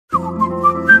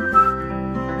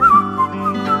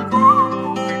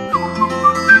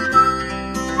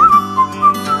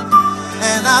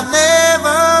I've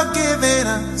never given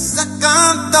a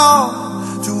second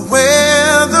thought to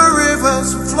where the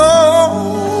rivers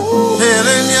flow.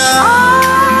 Telling you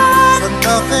for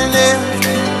nothing else.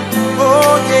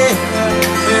 Oh yeah,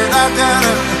 said I got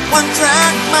a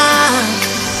one-track mind.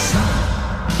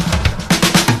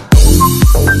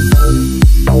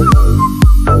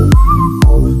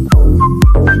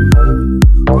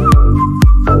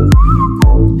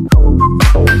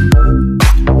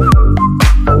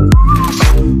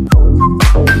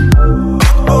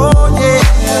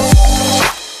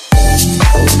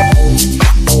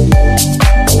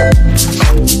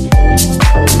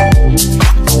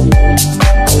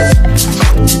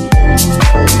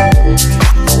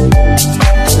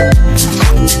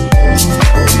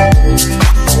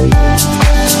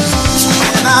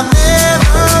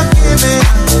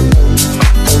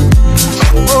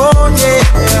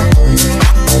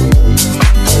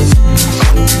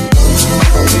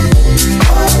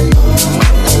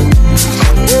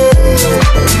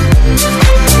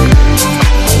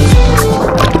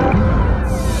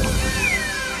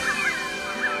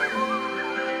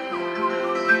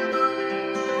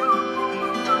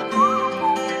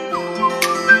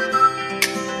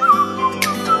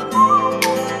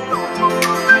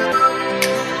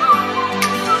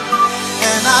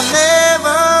 I've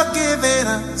never given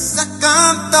a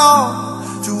second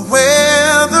thought to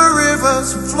where the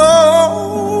rivers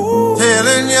flow.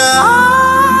 Telling you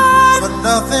for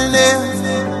nothing else.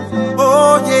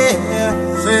 Oh yeah,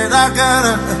 said I got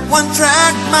a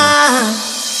one-track mind.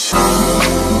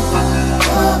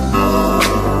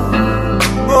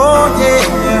 Oh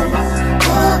yeah,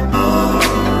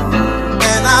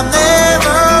 and I've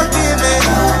never given.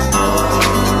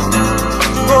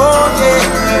 Oh yeah.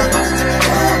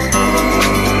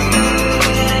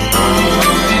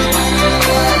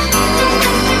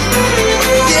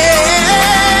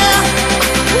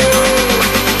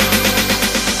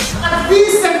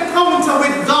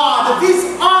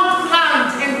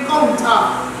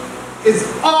 Is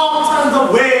all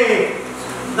the way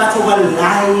that our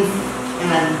life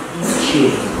can be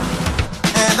changed.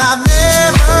 And I've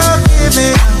never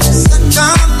given a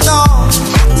second thought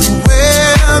to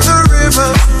where the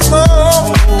rivers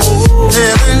flow.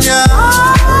 Telling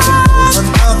you